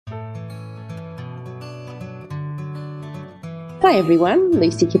Hi everyone,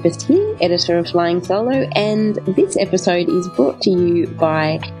 Lucy Kippist here, editor of Flying Solo, and this episode is brought to you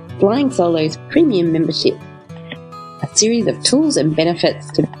by Flying Solo's Premium Membership, a series of tools and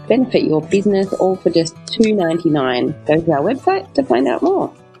benefits to benefit your business, all for just $2.99. Go to our website to find out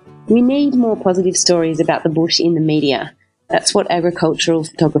more. We need more positive stories about the bush in the media. That's what agricultural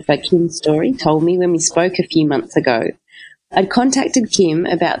photographer Kim Storey told me when we spoke a few months ago. I'd contacted Kim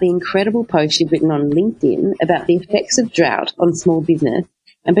about the incredible post she'd written on LinkedIn about the effects of drought on small business,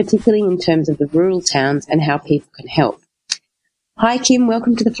 and particularly in terms of the rural towns and how people can help. Hi, Kim.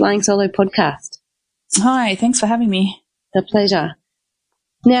 Welcome to the Flying Solo podcast. Hi. Thanks for having me. A pleasure.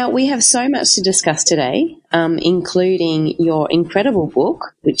 Now, we have so much to discuss today, including your incredible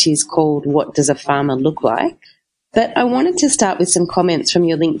book, which is called What Does a Farmer Look Like? But I wanted to start with some comments from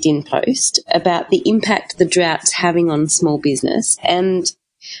your LinkedIn post about the impact the drought's having on small business and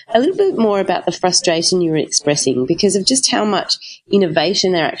a little bit more about the frustration you were expressing because of just how much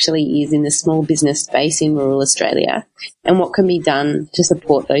innovation there actually is in the small business space in rural Australia and what can be done to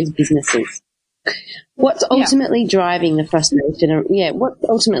support those businesses. What's ultimately driving the frustration? What's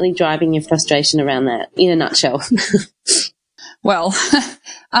ultimately driving your frustration around that in a nutshell? Well,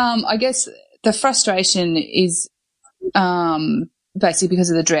 I guess the frustration is basically because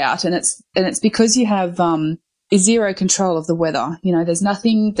of the drought, and it's because you have zero control of the weather. You know, there's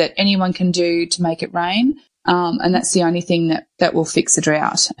nothing that anyone can do to make it rain, and that's the only thing that will fix the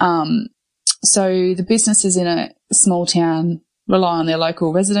drought. So the businesses in a small town rely on their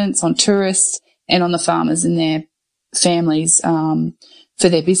local residents, on tourists, and on the farmers and their families for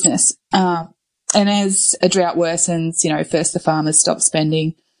their business. And as a drought worsens, first the farmers stop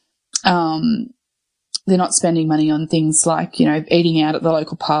spending. They're not spending money on things like, eating out at the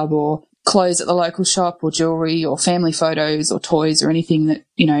local pub or clothes at the local shop or jewellery or family photos or toys or anything that,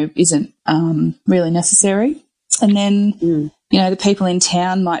 isn't really necessary. And then, the people in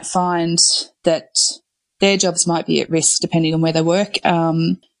town might find that their jobs might be at risk depending on where they work,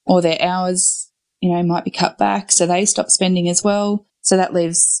 or their hours, might be cut back, so they stop spending as well. So that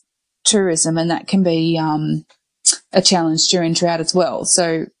leaves tourism, and that can be a challenge during drought as well.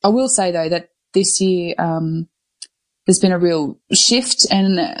 So I will say, though, that this year there's been a real shift,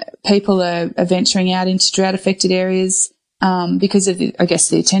 and people are venturing out into drought-affected areas because of, the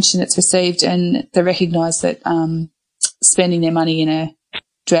attention it's received, and they recognise that spending their money in a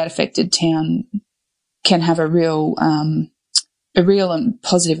drought-affected town can have a real and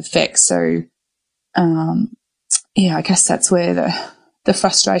positive effect. So, I guess that's where the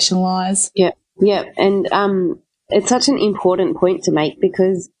frustration lies. Yeah, and it's such an important point to make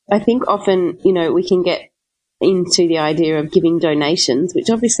because I think often, we can get into the idea of giving donations, which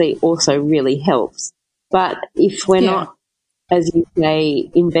obviously also really helps. But if we're not, as you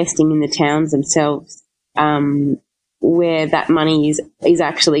say, investing in the towns themselves, where that money is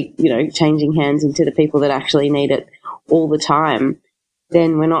actually, changing hands into the people that actually need it all the time,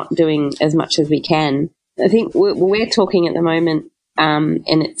 then we're not doing as much as we can. I think we're talking at the moment, and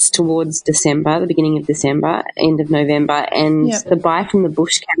it's towards December, the beginning of December, end of November, and the Buy from the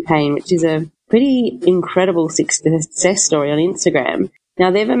Bush campaign, which is a pretty incredible success story on Instagram.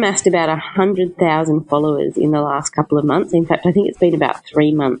 Now, they've amassed about 100,000 followers in the last couple of months. In fact, I think it's been about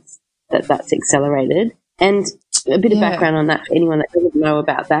 3 months that's accelerated. And a bit of background on that for anyone that doesn't know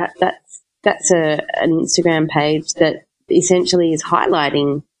about that, that's an Instagram page that essentially is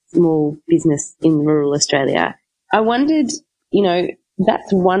highlighting small business in rural Australia. I wondered,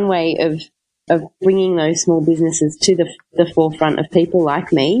 that's one way of bringing those small businesses to the forefront of people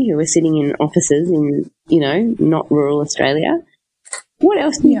like me who are sitting in offices in, not rural Australia. What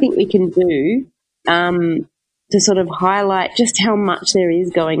else do you think we can do to sort of highlight just how much there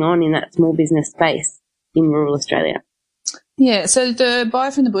is going on in that small business space in rural Australia? Yeah, so the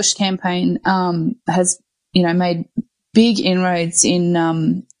Buy from the Bush campaign has, made big inroads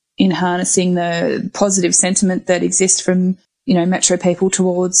in harnessing the positive sentiment that exists from, metro people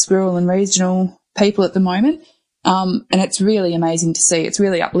towards rural and regional people at the moment. And it's really amazing to see. It's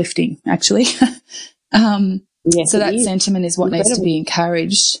really uplifting, actually. Yes, so that sentiment is what needs to be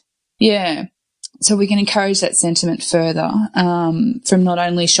encouraged. Yeah. So we can encourage that sentiment further from not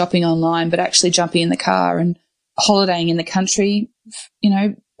only shopping online but actually jumping in the car and holidaying in the country,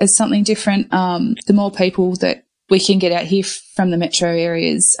 as something different. The more people that we can get out here from the metro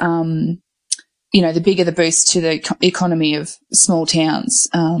areas, the bigger the boost to the economy of small towns.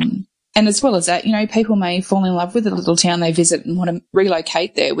 And as well as that, people may fall in love with the little town they visit and want to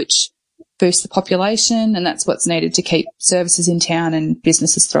relocate there, which boosts the population, and that's what's needed to keep services in town and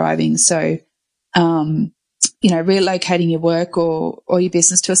businesses thriving. So, relocating your work or your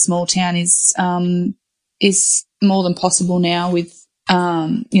business to a small town is is more than possible now with,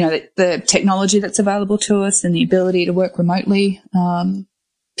 the technology that's available to us and the ability to work remotely,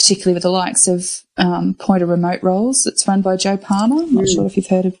 particularly with the likes of Pointer Remote Roles that's run by Jo Palmer. I'm not sure if you've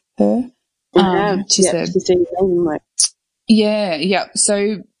heard of her. She's doing amazing work. Yeah.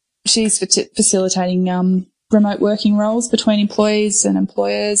 So she's facilitating remote working roles between employees and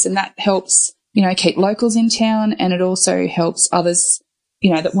employers, and that helps, keep locals in town, and it also helps others,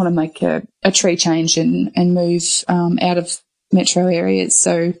 that want to make a tree change and move out of metro areas.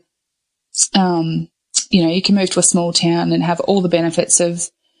 So, you can move to a small town and have all the benefits of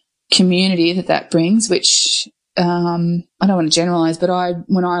community that brings, which I don't want to generalise, but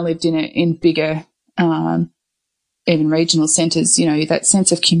when I lived in bigger, even regional centres, that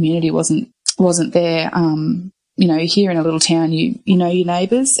sense of community wasn't there. Here in a little town, you know your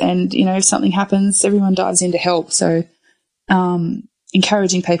neighbours, and if something happens, everyone dives in to help. So,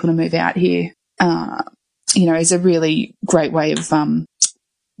 encouraging people to move out here, is a really great way of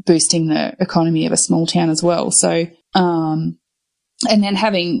boosting the economy of a small town as well. So, and then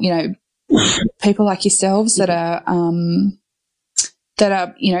having people like yourselves that are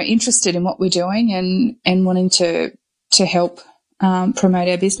interested in what we're doing and wanting to help promote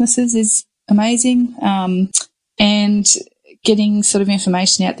our businesses is amazing. And getting sort of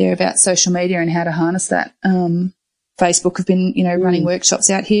information out there about social media and how to harness that. Facebook have been, running workshops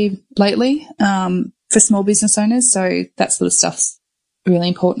out here lately for small business owners. So that sort of stuff's really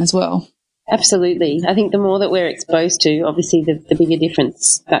important as well. Absolutely. I think the more that we're exposed to, obviously, the bigger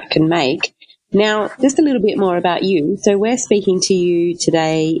difference that can make. Now, just a little bit more about you. So we're speaking to you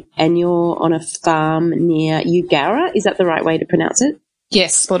today, and you're on a farm near Eugowra. Is that the right way to pronounce it?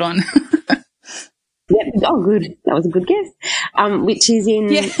 Yes, spot on. Yep. Oh, good. That was a good guess. Which is in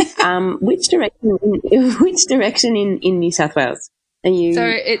which direction? Which direction in New South Wales? Are you? So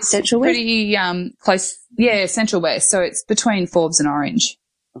it's central west? Pretty close. Yeah, central west. So it's between Forbes and Orange.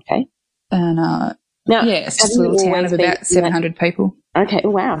 Okay. And now, it's just a little town of about 700 people. Okay.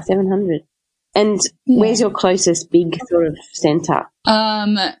 Wow, 700. And where's your closest big sort of centre?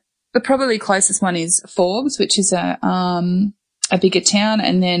 The probably closest one is Forbes, which is a bigger town,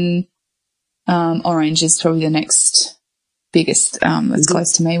 and then Orange is probably the next biggest that's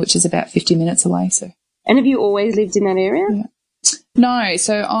close to me, which is about 50 minutes away. So. And have you always lived in that area? Yeah. No,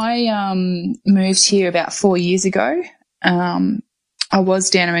 so I moved here about 4 years ago. I was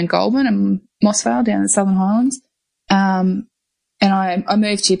down in Goulburn and Mossvale down in the Southern Highlands. And I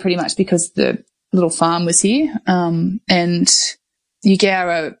moved here pretty much because the little farm was here. And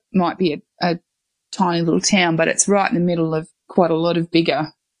Eugowra might be a tiny little town, but it's right in the middle of quite a lot of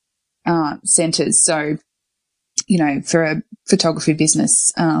bigger centres. So, for a photography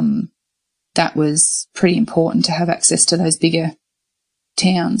business, that was pretty important to have access to those bigger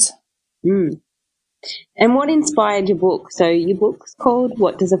towns. Mm. And what inspired your book? So your book's called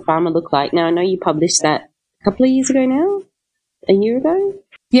What Does a Farmer Look Like? Now, I know you published that a couple of years ago now, a year ago?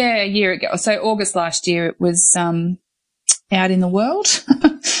 Yeah, a year ago. So August last year it was out in the world.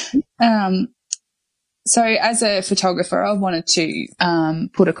 So as a photographer, I wanted to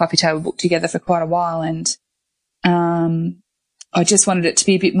put a coffee table book together for quite a while, and I just wanted it to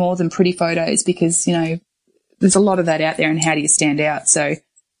be a bit more than pretty photos because, there's a lot of that out there, and how do you stand out? So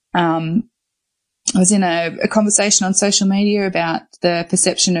I was in a conversation on social media about the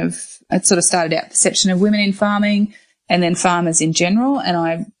perception of, it sort of started out perception of women in farming and then farmers in general, and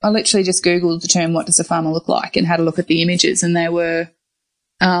I literally just Googled the term what does a farmer look like and had a look at the images, and they were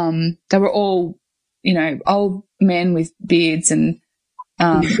all, old men with beards and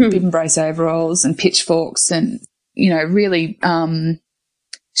bib and brace overalls and pitchforks and, really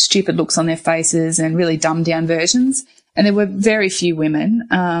stupid looks on their faces and really dumbed down versions. And there were very few women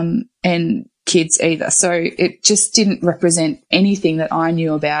and kids either. So it just didn't represent anything that I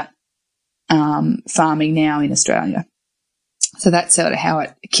knew about farming now in Australia. So that's sort of how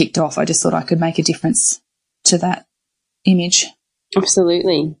it kicked off. I just thought I could make a difference to that image.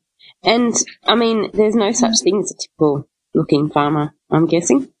 Absolutely. And, I mean, there's no such thing as a typical looking farmer, I'm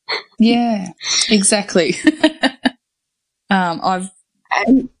guessing. Yeah, exactly.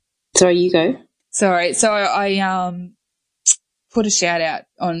 Sorry, you go. Sorry. So I put a shout out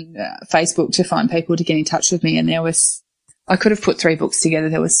on Facebook to find people to get in touch with me, and I could have put 3 books together.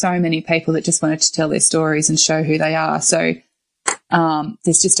 There were so many people that just wanted to tell their stories and show who they are. So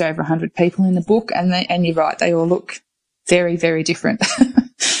there's just over 100 people in the book, and you're right, they all look very, very different.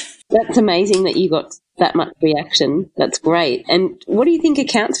 That's amazing that you got that much reaction. That's great. And what do you think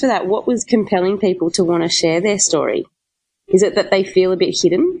accounts for that? What was compelling people to want to share their story? Is it that they feel a bit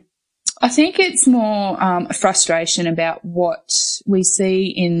hidden? I think it's more a frustration about what we see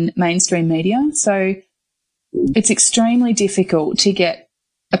in mainstream media. So it's extremely difficult to get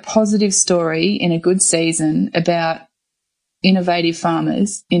a positive story in a good season about innovative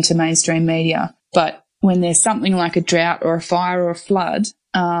farmers into mainstream media. But when there's something like a drought or a fire or a flood,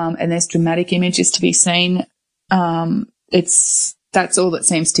 and there's dramatic images to be seen, that's all that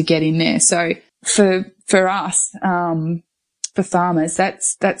seems to get in there. So for us, for farmers,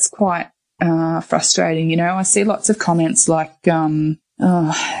 that's quite frustrating. You know, I see lots of comments like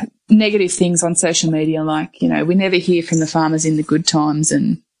negative things on social media, like, you know, we never hear from the farmers in the good times,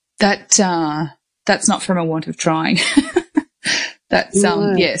 and that's not from a want of trying. That's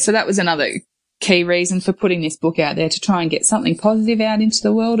so that was another key reason for putting this book out there, to try and get something positive out into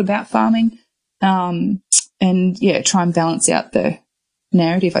the world about farming, and try and balance out the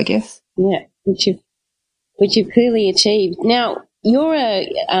narrative, I guess. Yeah, which you've clearly achieved. Now, you're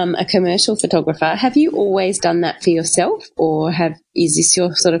a commercial photographer. Have you always done that for yourself, or is this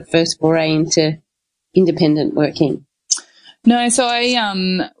your sort of first foray into independent working? No, so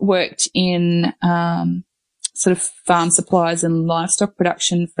I worked in sort of farm supplies and livestock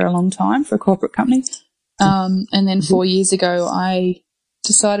production for a long time for a corporate company. And then 4 years ago, I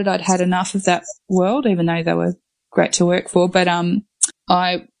decided I'd had enough of that world, even though they were great to work for. But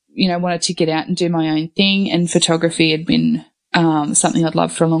I, wanted to get out and do my own thing, and photography had been something I'd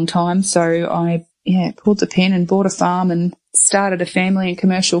loved for a long time. So I, pulled the pin and bought a farm and started a family and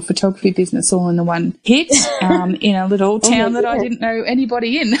commercial photography business all in the one hit in a little town that I didn't know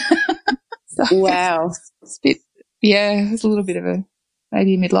anybody in. So, wow. It was a little bit of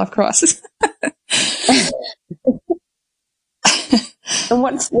maybe a midlife crisis. And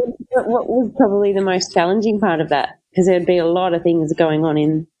what was probably the most challenging part of that? Because there'd be a lot of things going on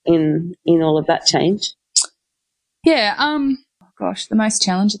in all of that change. Yeah. The most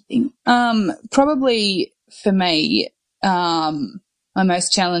challenging thing. Probably for me, my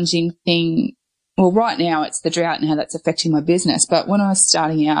most challenging thing. Well, right now it's the drought and how that's affecting my business. But when I was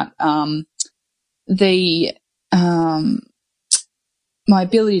starting out, my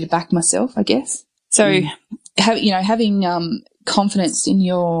ability to back myself, I guess. So, having confidence in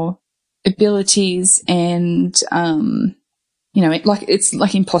your abilities, and it's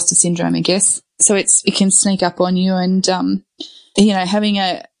like imposter syndrome, I guess. So it can sneak up on you, and having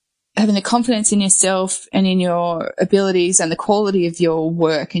the confidence in yourself and in your abilities and the quality of your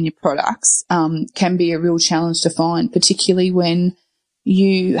work and your products can be a real challenge to find, particularly when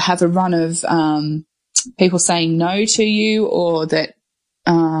you have a run of people saying no to you, or that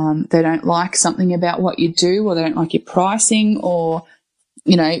they don't like something about what you do, or they don't like your pricing, or,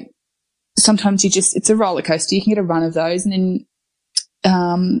 sometimes it's a roller coaster. You can get a run of those. And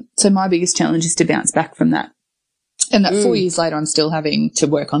then, so my biggest challenge is to bounce back from that. And that 4 years later, I'm still having to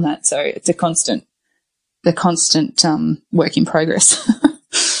work on that. So it's the constant work in progress.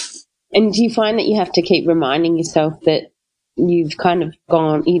 And do you find that you have to keep reminding yourself that you've kind of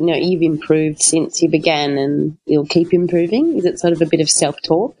you've improved since you began, and you'll keep improving? Is it sort of a bit of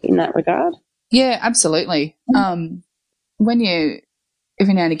self-talk in that regard? Yeah, absolutely.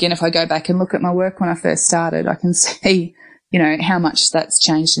 Every now and again, if I go back and look at my work when I first started, I can see, how much that's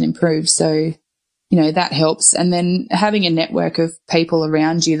changed and improved. So, that helps. And then having a network of people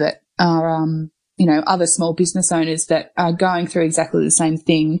around you that are, other small business owners that are going through exactly the same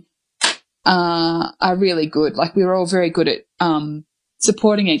thing, are really good. Like, we're all very good at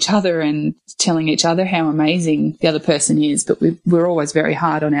supporting each other and telling each other how amazing the other person is, but we're always very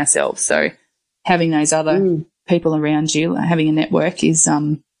hard on ourselves. So having those other people around you, having a network, is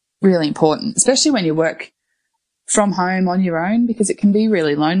really important, especially when you work from home on your own, because it can be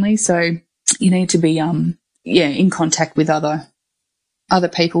really lonely. So you need to be in contact with other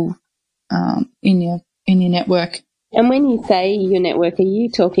people in your network. And when you say your network, are you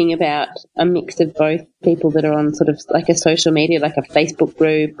talking about a mix of both people that are on sort of like a social media, like a Facebook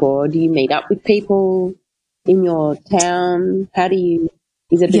group, or do you meet up with people in your town?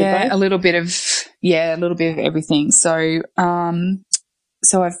 Is it a bit of both? A little bit of everything. So,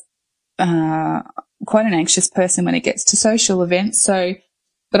 so I've quite an anxious person when it gets to social events. So,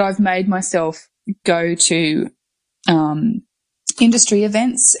 but I've made myself go to industry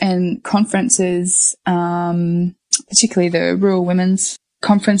events and conferences, particularly the rural women's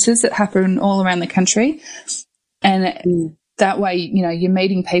conferences that happen all around the country. And that way, you're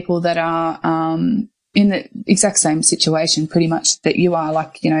meeting people that are in the exact same situation pretty much that you are.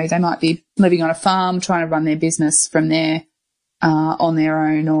 Like, they might be living on a farm, trying to run their business from there on their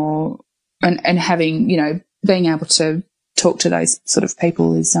own, and having, being able to talk to those sort of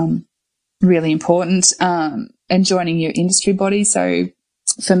people is really important, and joining your industry body. So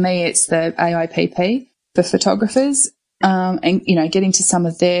for me, it's the AIPP for photographers, and, getting to some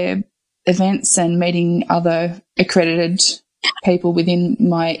of their events and meeting other accredited people within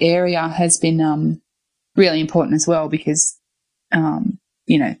my area has been really important as well because,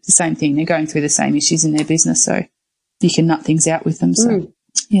 the same thing. They're going through the same issues in their business, so you can nut things out with them. So,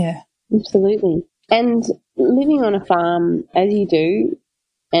 yeah. Absolutely. And living on a farm, as you do,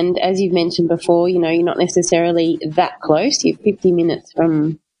 and as you've mentioned before, you're not necessarily that close. You're 50 minutes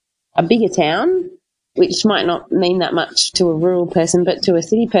from a bigger town, which might not mean that much to a rural person, but to a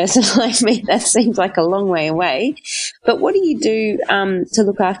city person like me, that seems like a long way away. But what do you do to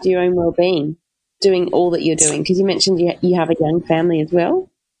look after your own well-being, doing all that you're doing? Because you mentioned you have a young family as well.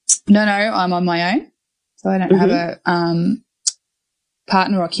 No, I'm on my own. So I don't have a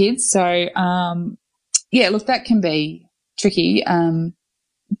partner or kids. So, look, that can be tricky.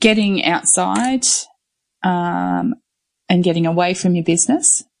 Getting outside and getting away from your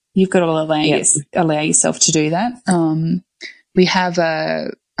business, you've got to allow yourself to do that. We have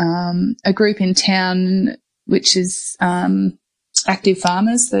a group in town which is active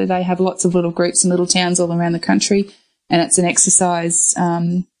farmers. So they have lots of little groups and little towns all around the country, and it's an exercise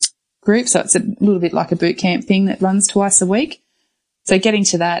group. So it's a little bit like a boot camp thing that runs twice a week. So getting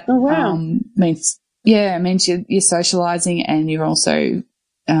to that means you're socialising and you're also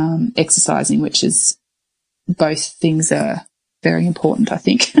exercising, which is both things are very important, I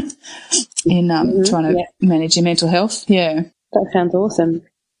think, in trying to manage your mental health. Yeah. That sounds awesome.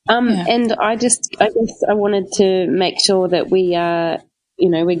 And I guess I wanted to make sure that we are,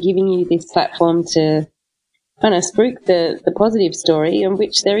 we're giving you this platform to kind of spruik the positive story, in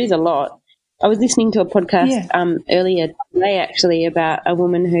which there is a lot. I was listening to a podcast earlier today actually about a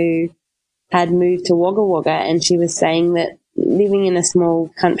woman who had moved to Wagga Wagga, and she was saying that living in a small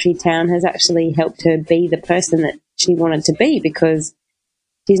country town has actually helped her be the person that she wanted to be, because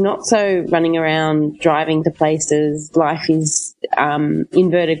she's not so running around driving to places. Life is,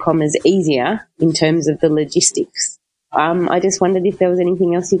 inverted commas, easier in terms of the logistics. I just wondered if there was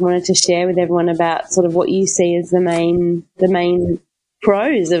anything else you wanted to share with everyone about sort of what you see as the main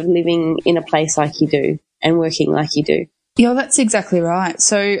pros of living in a place like you do and working like you do. Yeah, that's exactly right.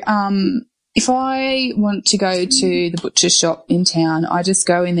 So, if I want to go to the butcher's shop in town, I just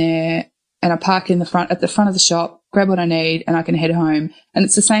go in there and I park at the front of the shop, grab what I need, and I can head home. And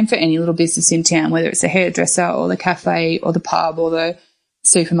it's the same for any little business in town, whether it's a hairdresser or the cafe or the pub or the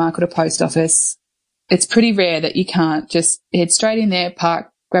supermarket or post office. It's pretty rare that you can't just head straight in there,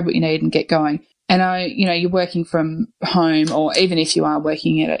 park, grab what you need and get going. And you're working from home, or even if you are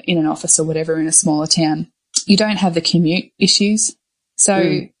working in an office or whatever in a smaller town, you don't have the commute issues.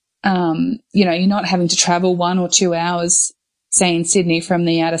 So, you're not having to travel 1 or 2 hours, say in Sydney, from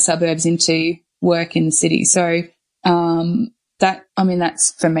the outer suburbs into work in the city. So,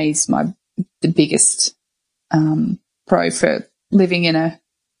 that's for me is the biggest, pro for living in a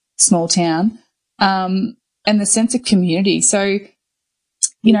small town. And the sense of community. So,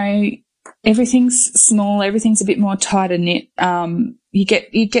 everything's small, everything's a bit more tighter knit. You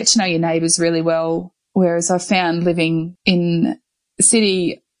get to know your neighbours really well. Whereas I found living in the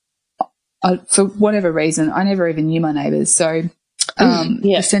city, for whatever reason, I never even knew my neighbours. So,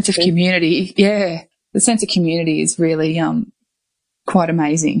 the sense of community, the sense of community is really, quite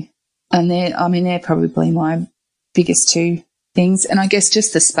amazing. And they're probably my biggest two things. And I guess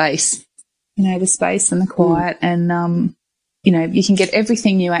just the space, the space and the quiet and, you can get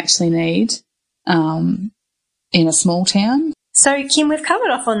everything you actually need, in a small town. So, Kim, we've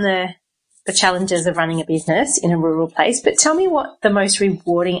covered off on the challenges of running a business in a rural place, but tell me what the most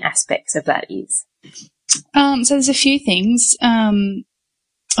rewarding aspects of that is. So there's a few things.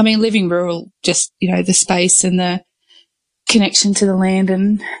 Living rural, just, the space and the connection to the land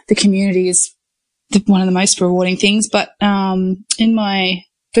and the community is one of the most rewarding things. But in my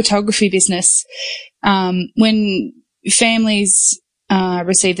photography business, when families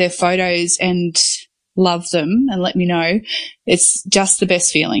receive their photos and love them and let me know, it's just the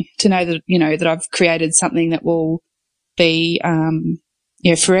best feeling to know that, that I've created something that will be,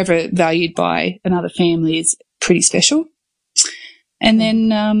 forever valued by another family is pretty special. And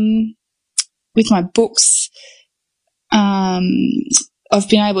then, with my books, I've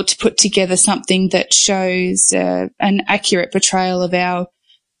been able to put together something that shows, an accurate portrayal of our,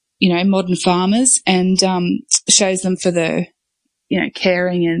 modern farmers and, shows them for the,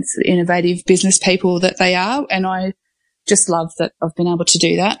 caring and innovative business people that they are. And I just love that I've been able to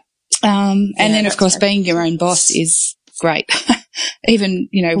do that. And then, of course, being your own boss is great. Even,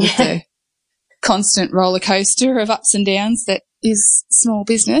 with the constant roller coaster of ups and downs that is small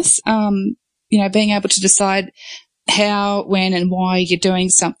business, being able to decide how, when and why you're doing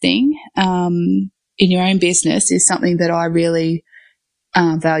something in your own business is something that I really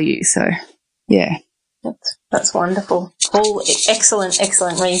value. So, yeah. That's wonderful. All excellent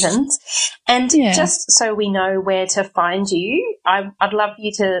reasons. And just so we know where to find you, I'd love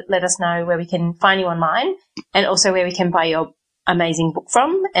you to let us know where we can find you online and also where we can buy your amazing book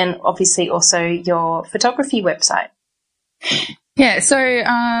from, and obviously also your photography website. Yeah, so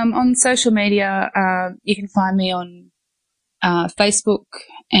on social media, you can find me on Facebook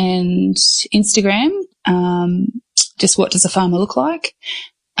and Instagram, just What Does a Farmer Look Like?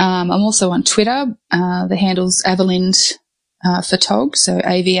 I'm also on Twitter. The handle's Avalind Photog, so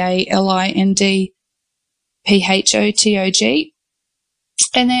AVALINDPHOTOG.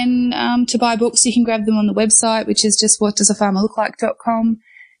 And then to buy books, you can grab them on the website, which is just whatdoesafarmerlooklike.com.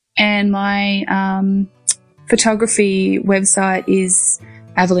 And my photography website is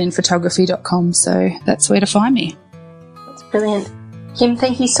avalindphotography.com, so that's where to find me. That's brilliant. Kim,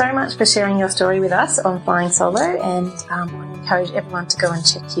 thank you so much for sharing your story with us on Flying Solo, and I want to encourage everyone to go and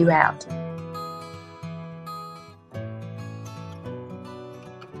check you out.